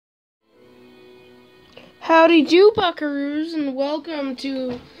Howdy do, buckaroos, and welcome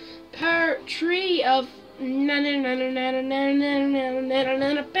to part 3 of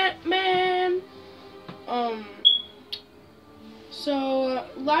Nananananananana Batman.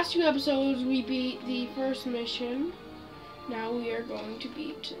 Last 2 episodes we beat the first mission. Now we are going to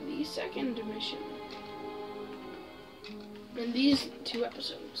beat the second mission in these 2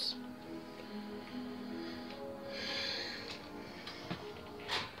 episodes.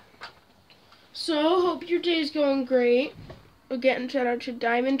 So, hope your day is going great. Again, shout out to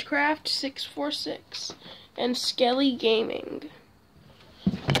DiamondCraft646 and Skelly Gaming.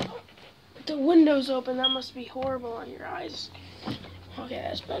 The window's open, that must be horrible on your eyes. Okay,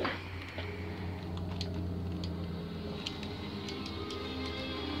 that's better.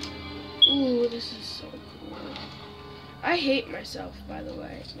 Ooh, this is so cool. I hate myself, by the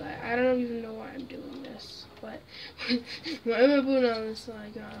way. Like, I don't even know why I'm doing this, but why am I putting on this,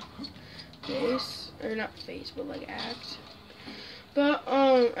 like, face, or not face, but like act. But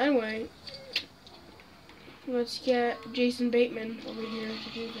anyway, let's get Jason Bateman over here to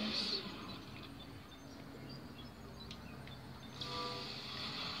do this.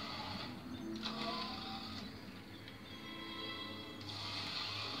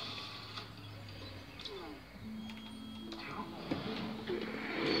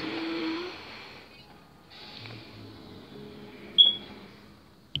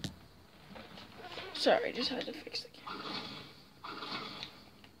 Sorry, I just had to fix the camera.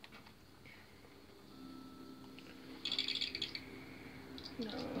 No,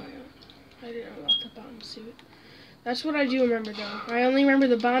 I didn't unlock the bomb suit. That's what I do remember, though. I only remember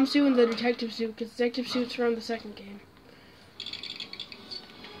the bomb suit and the detective suit, because detective suit's from the second game.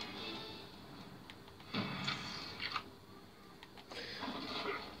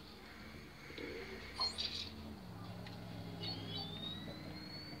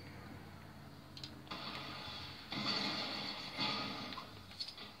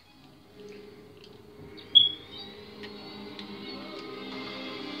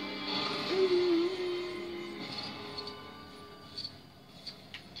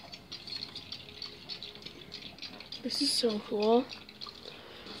 This is so cool.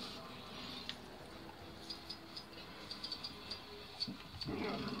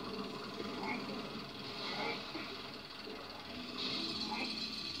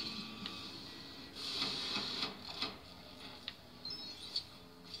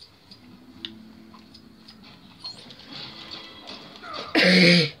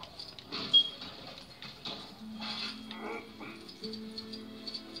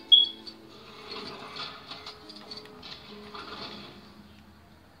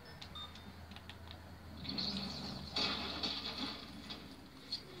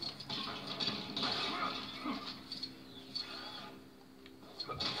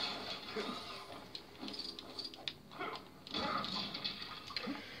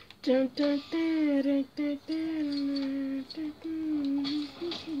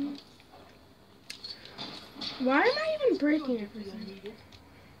 Why am I even breaking everything?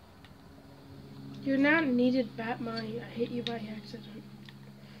 You're not needed, Batman. I hit you by accident.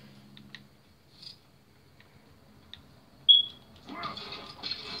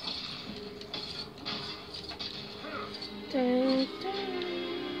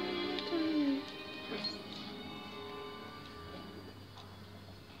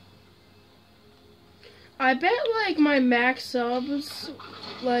 I bet, like, my max subs,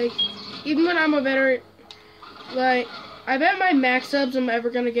 like, even when I'm a veteran, like, I bet my max subs I'm ever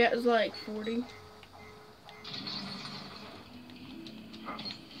gonna get is, like, 40.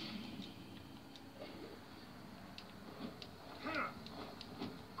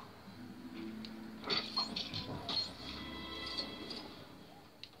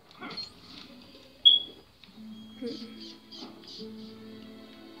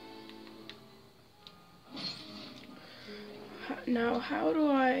 Now, how do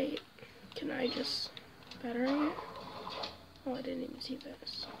can I just bettering it? Oh, I didn't even see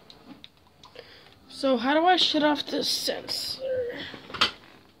this. So, how do I shut off this sensor?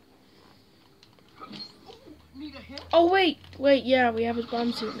 Oh, wait, yeah, we have his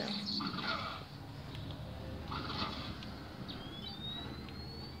bomb suit now.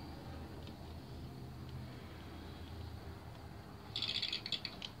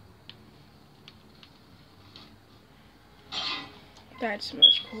 That's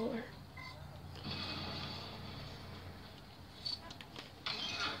much cooler.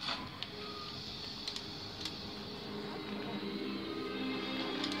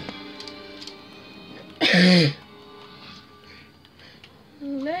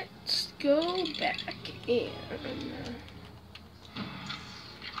 Let's go back in.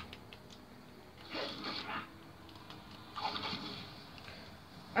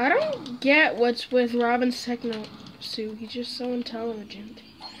 get what's with Robin's techno suit. He's just so intelligent.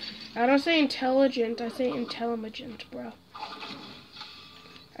 I don't say intelligent, I say intelligent, bro.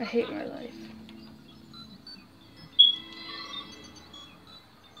 I hate my life.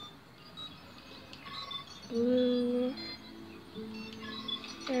 Blue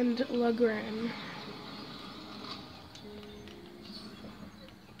and Legrand.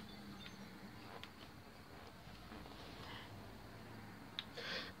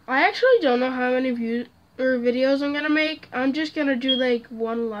 I actually don't know how many views or videos I'm gonna make. I'm just gonna do like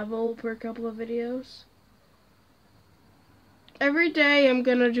one level per couple of videos. Every day I'm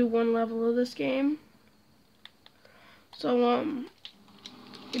gonna do one level of this game. So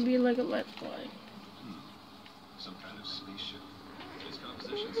it'd be like a let's play. Some kind of spaceship. Its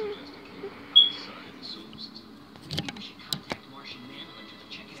composition suggests it came from outside the solar system. Maybe we should contact Martian Manhunter to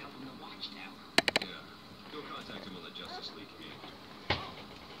check it out from the watchtower. Yeah. Go contact him on the Justice League command.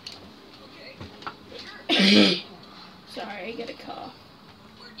 Okay. Sure. Sorry, I get a cough.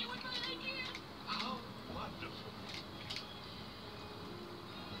 We're doing right here. How wonderful.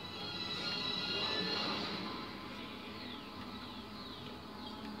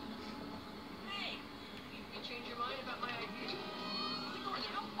 Hey, you change your mind about my idea? We going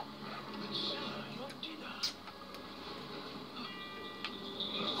now? It's your dinner.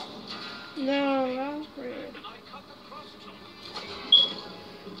 No, that's weird. I cut the crust. I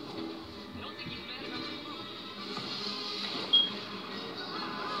don't think he's mad about the food.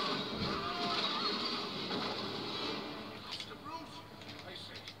 Mr. Bruce, I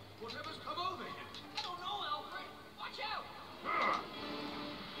say, whatever's come over here. I don't know, Alfred. Watch out.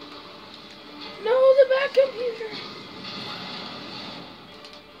 No, the back computer.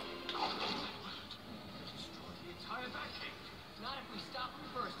 Destroy the entire Batcave. Not if we stop him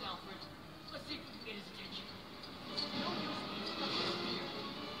first, Alfred. Let's see if we can get his attention. No use being stuck in here.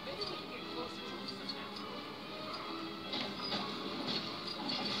 Maybe we can get closer to him somehow.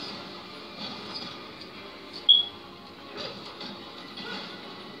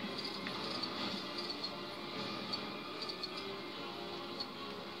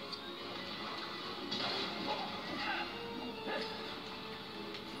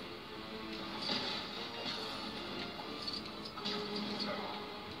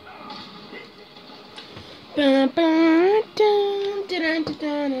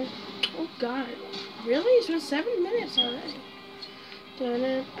 Oh God, really? It's been 7 minutes already.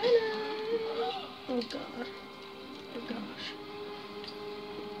 Oh God. Oh gosh.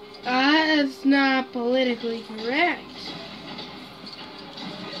 That's not politically correct.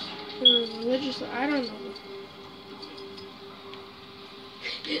 Religiously, I don't know.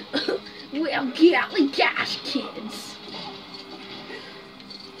 Well, gosh, kids.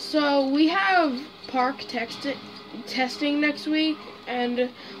 So we have park testing next week, and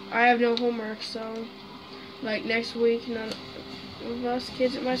I have no homework. So, like next week, none of us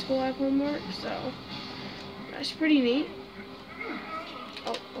kids at my school have homework. So that's pretty neat.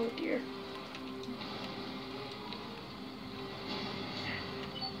 Oh dear.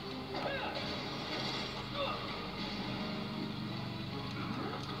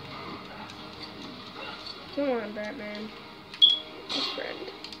 Come on, Batman. A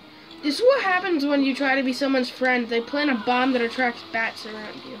friend. This is what happens when you try to be someone's friend. They plant a bomb that attracts bats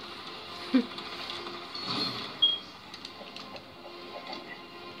around you.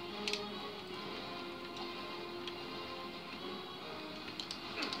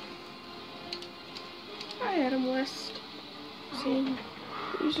 Hi, Adam West. See,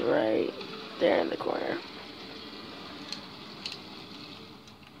 he's right there in the corner.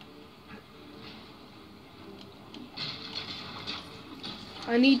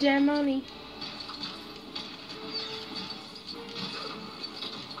 I need that money.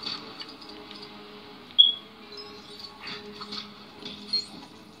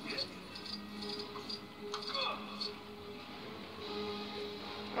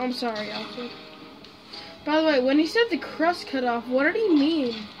 I'm sorry, Alfred. By the way, when he said the crust cut off, what did he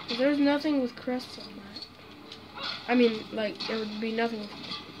mean? There's nothing with crusts on that. I mean, like, there would be nothing with...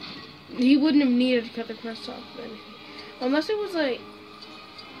 He wouldn't have needed to cut the crust off then. Unless it was like...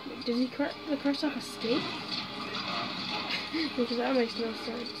 Did he cut the crust off a steak? Because that makes no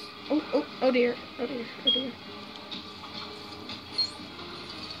sense. Oh dear. Oh dear. Oh dear.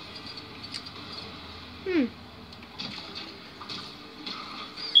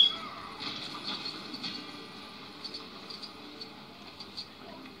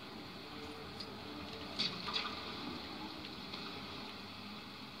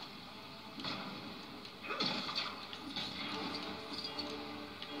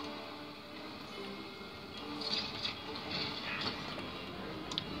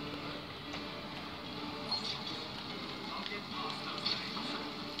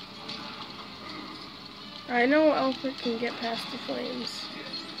 I know Alfred can get past the flames.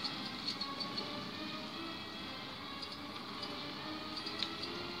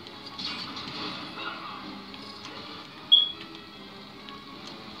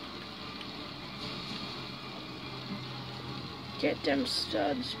 Get them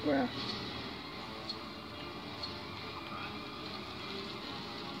studs, bruh.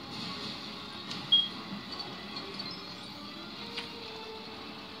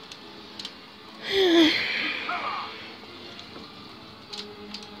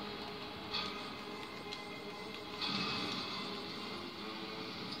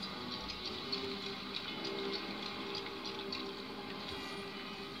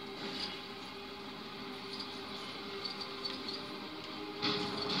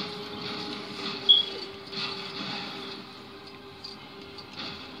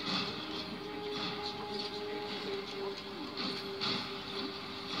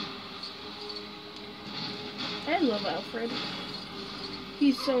 I love Alfred.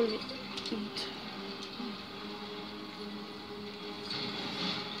 He's so neat.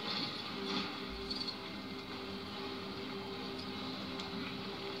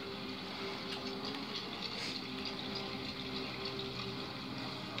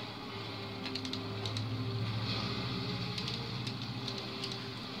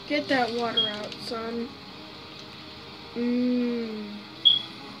 Get that water out, son.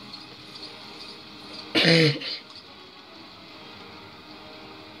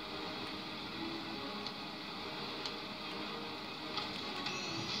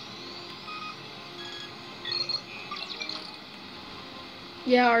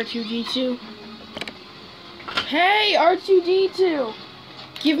 Yeah, R2D2. Hey, R2D2!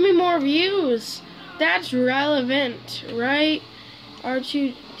 Give me more views! That's relevant, right?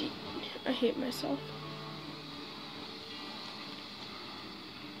 R2D... I hate myself.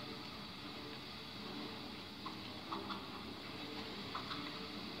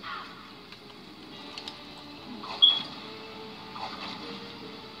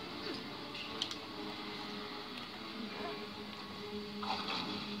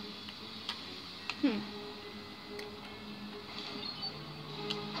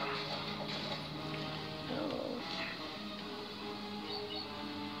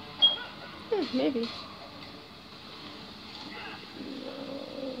 Maybe. No.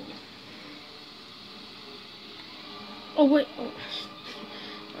 Oh wait. Oh.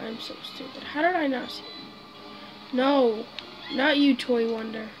 I'm so stupid. How did I not see? No, not you, Toy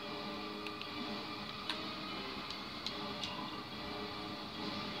Wonder.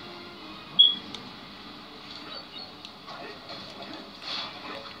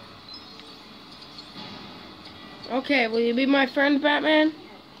 Okay, will you be my friend, Batman?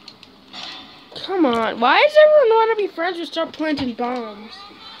 Come on. Why does everyone want to be friends and start planting bombs?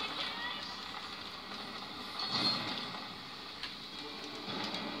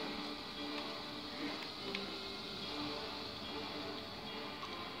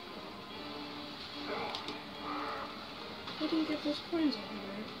 I didn't get those coins over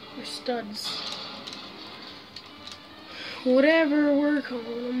there. Or studs. Whatever we're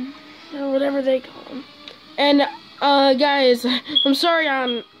calling them. Or whatever they call them. And, guys, I'm sorry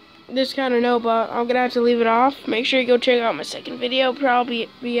on this kind of note, but I'm gonna have to leave it off. Make sure you go check out my second video. Probably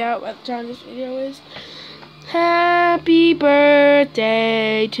be out by the time this video is. Happy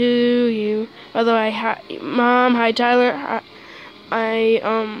birthday to you. By the way, hi Mom, hi Tyler,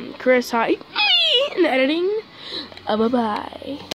 hi Chris, hi me in editing. Bye bye.